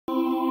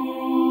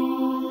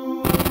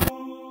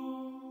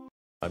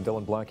I'm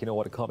Dylan Black. You know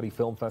what? A comedy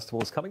film festival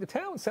is coming to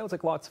town. Sounds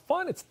like lots of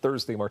fun. It's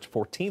Thursday, March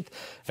 14th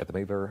at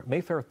the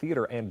Mayfair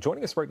Theatre. And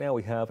joining us right now,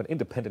 we have an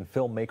independent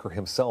filmmaker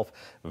himself,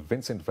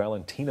 Vincent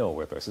Valentino,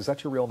 with us. Is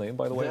that your real name,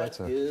 by the way? That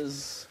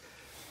is...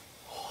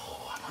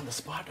 Oh, I'm on the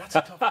spot. That's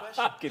a tough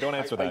question. Okay, don't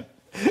answer that.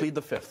 I plead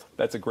the fifth.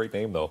 That's a great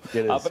name, though.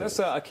 It is.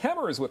 Vanessa,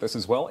 Kammer is with us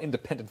as well,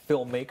 independent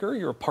filmmaker.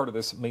 You're a part of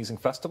this amazing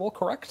festival,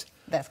 correct?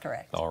 That's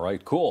correct. All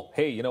right, cool.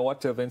 Hey, you know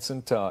what,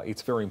 Vincent?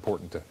 It's very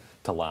important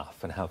to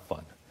laugh and have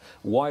fun.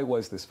 Why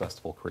was this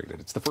festival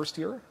created? It's the first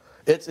year?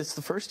 It's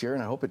the first year,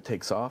 and I hope it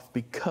takes off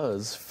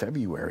because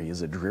February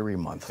is a dreary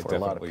month for a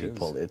lot of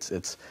people.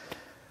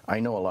 I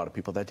know a lot of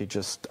people that they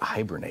just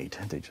hibernate.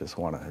 They just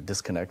want to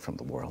disconnect from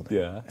the world.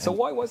 Yeah. So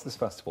why was this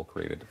festival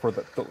created? For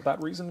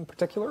that reason in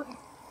particular?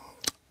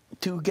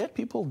 To get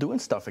people doing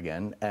stuff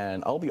again,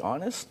 and I'll be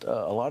honest,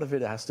 a lot of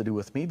it has to do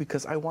with me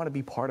because I want to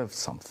be part of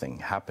something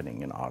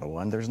happening in Ottawa,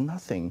 and there's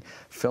nothing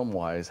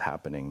film-wise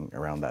happening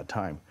around that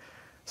time.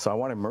 So I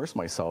want to immerse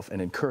myself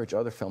and encourage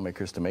other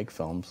filmmakers to make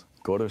films,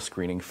 go to a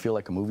screening, feel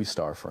like a movie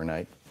star for a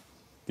night.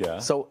 Yeah.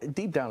 So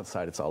deep down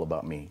inside, it's all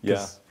about me.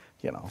 Yeah.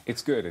 You know,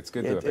 it's good. It's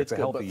good. It's a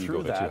healthy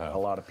ego that you have. A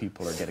lot of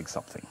people are getting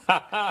something.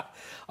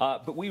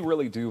 But we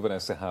really do,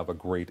 Vanessa, have a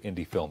great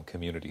indie film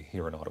community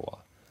here in Ottawa.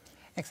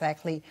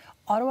 Exactly.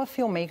 Ottawa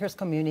Filmmakers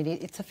Community,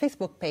 it's a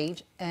Facebook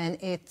page, and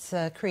it's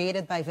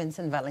created by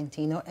Vincent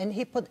Valentino, and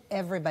he put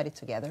everybody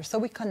together. So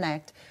we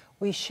connect,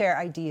 we share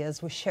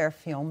ideas, we share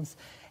films,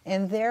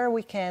 and there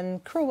we can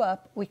crew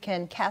up, we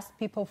can cast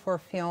people for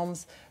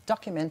films,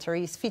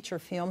 documentaries, feature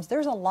films.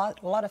 There's a lot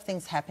of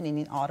things happening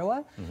in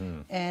Ottawa,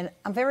 and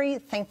I'm very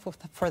thankful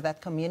for that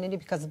community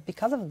because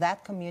of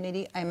that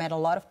community, I met a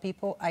lot of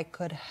people. I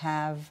could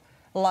have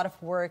a lot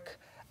of work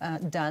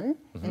done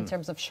in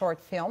terms of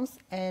short films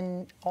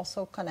and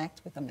also connect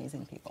with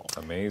amazing people.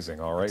 Amazing.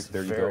 All right,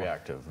 there you go.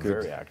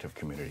 Very active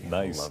community.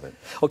 Nice. I love it.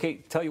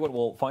 Okay, tell you what,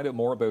 we'll find out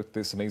more about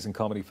this amazing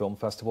comedy film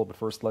festival, but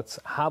first let's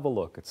have a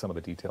look at some of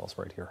the details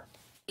right here.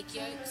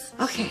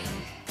 Okay.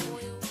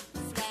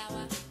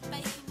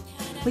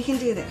 We can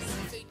do this.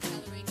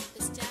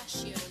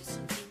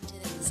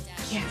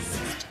 Yes.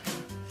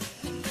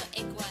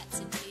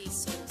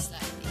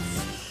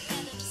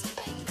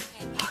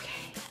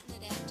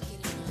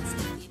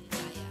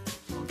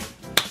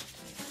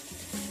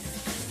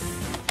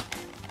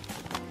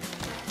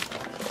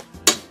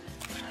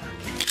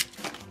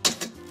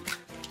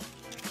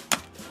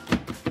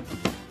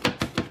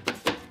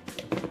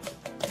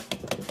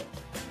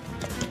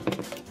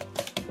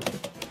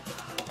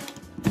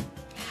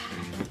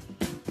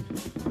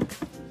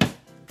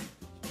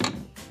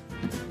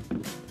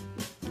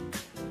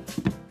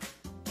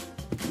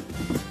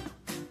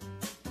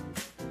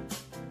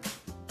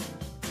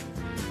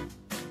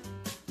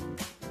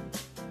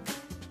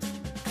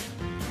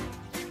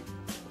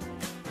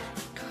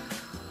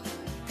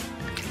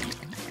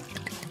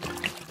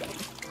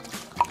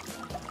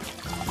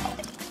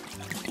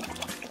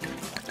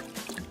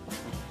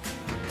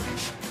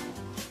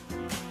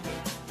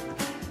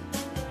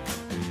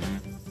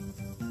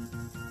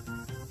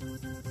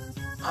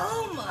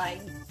 Oh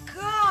my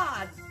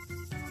God!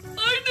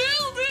 I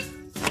nailed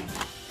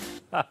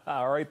it!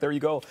 All right, there you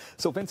go.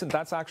 So Vincent,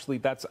 that's actually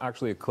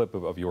a clip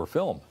of your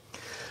film.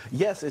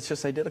 Yes, it's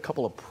just I did a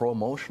couple of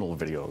promotional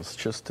videos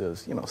just to,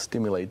 you know,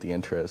 stimulate the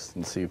interest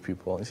and see if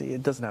people, see,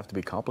 it doesn't have to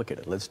be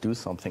complicated. Let's do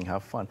something,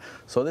 have fun.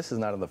 So this is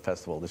not in the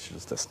festival, this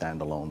is just a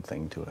standalone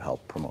thing to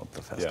help promote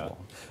the festival.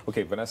 Yeah.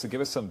 Okay, Vanessa,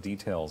 give us some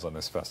details on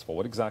this festival.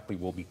 What exactly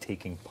will be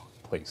taking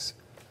place?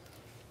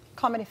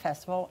 Comedy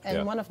festival,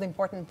 and one of the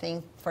important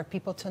things for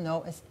people to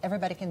know is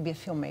everybody can be a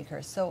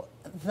filmmaker. So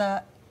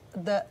the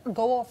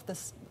goal of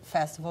this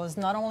festival is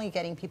not only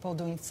getting people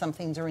doing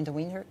something during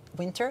the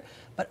winter,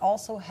 but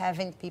also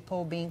having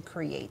people being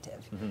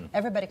creative.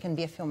 Everybody can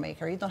be a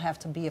filmmaker. You don't have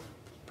to be a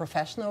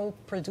professional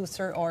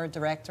producer or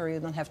director. You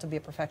don't have to be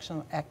a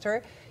professional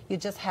actor. You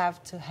just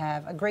have to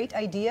have a great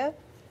idea,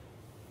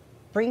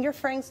 bring your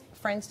friends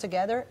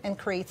together and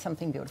create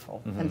something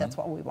beautiful. And that's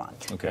what we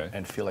want. Okay.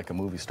 And feel like a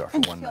movie star for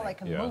one night. Feel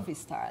like a movie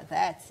star,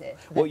 that's it.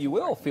 Well, you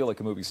will feel like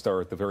a movie star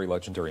at the very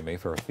legendary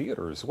Mayfair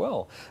Theatre as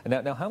well.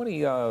 And now how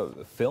many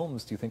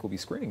films do you think will be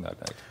screening that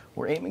night?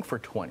 We're aiming for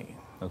 20.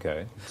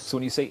 Okay. So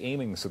when you say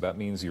aiming, so that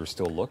means you're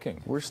still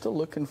looking? We're still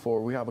looking for,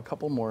 we have a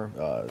couple more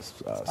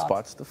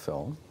spots to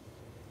film.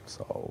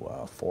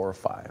 So 4 or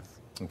 5.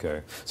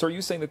 Okay. So are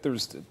you saying that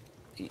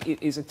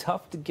is it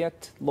tough to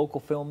get local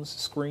films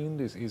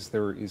screened? Is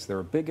there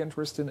a big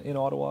interest in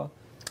Ottawa?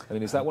 I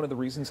mean, is that one of the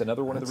reasons?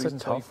 Another one of the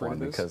reasons why you created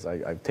this? Because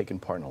I've taken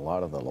part in a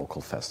lot of the local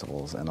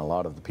festivals, and a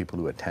lot of the people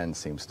who attend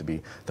seems to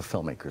be the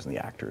filmmakers and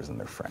the actors and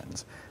their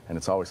friends, and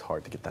it's always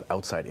hard to get that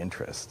outside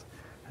interest.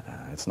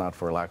 It's not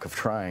for lack of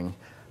trying.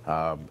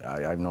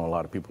 I know a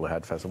lot of people who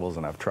had festivals,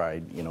 and I've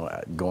tried, you know,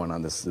 going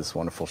on this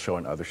wonderful show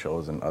and other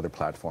shows and other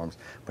platforms,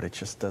 but it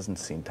just doesn't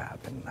seem to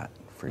happen that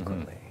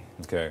frequently.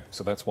 Okay,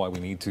 so that's why we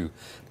need to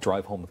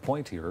drive home the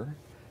point here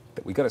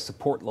that we got to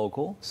support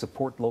local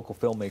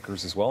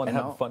filmmakers as well, and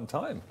have a fun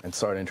time. And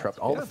sorry to interrupt.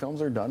 All the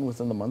films are done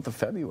within the month of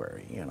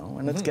February, you know,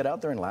 and let's get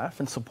out there and laugh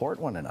and support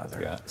one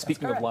another. Yeah.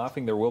 Speaking of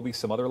laughing, there will be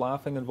some other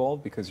laughing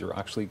involved because you're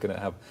actually going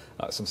to have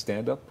some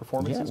stand-up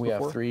performances. Yeah, we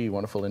have 3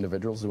 wonderful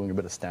individuals doing a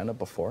bit of stand-up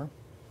before.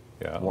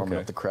 Yeah, warming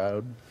up the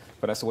crowd.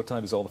 Vanessa, what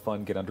time does all the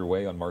fun get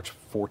underway on March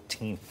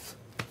 14th?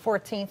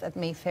 14th at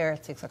Mayfair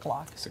at 6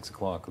 o'clock. 6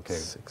 o'clock, okay.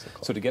 6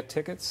 o'clock. So to get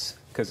tickets,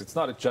 because it's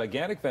not a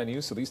gigantic venue,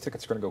 so these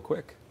tickets are going to go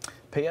quick.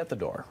 Pay at the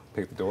door.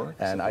 Pay at the door?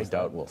 And I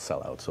doubt we'll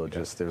sell out. So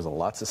just, there's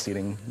lots of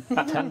seating.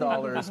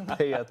 $10,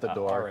 pay at the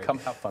door. Right. Come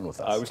have fun with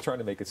us. I was trying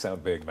to make it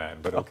sound big, man,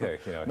 but okay.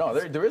 You know, no,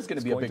 there is going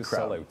to be a big crowd.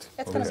 Sell out.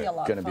 It's going to be a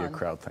lot of fun. Going to be a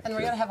crowd, thank and you.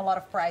 we're going to have a lot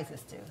of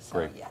prizes, too. So,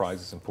 Great. yes.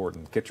 Prize is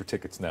important. Get your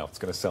tickets now. It's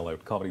going to sell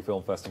out. Comedy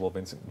Film Festival.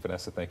 Vincent and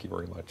Vanessa, thank you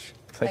very much.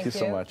 Thank you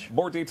so much.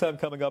 More daytime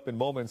coming up in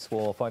moments.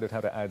 We'll find out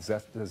how to add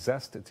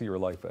zest to your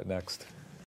life next.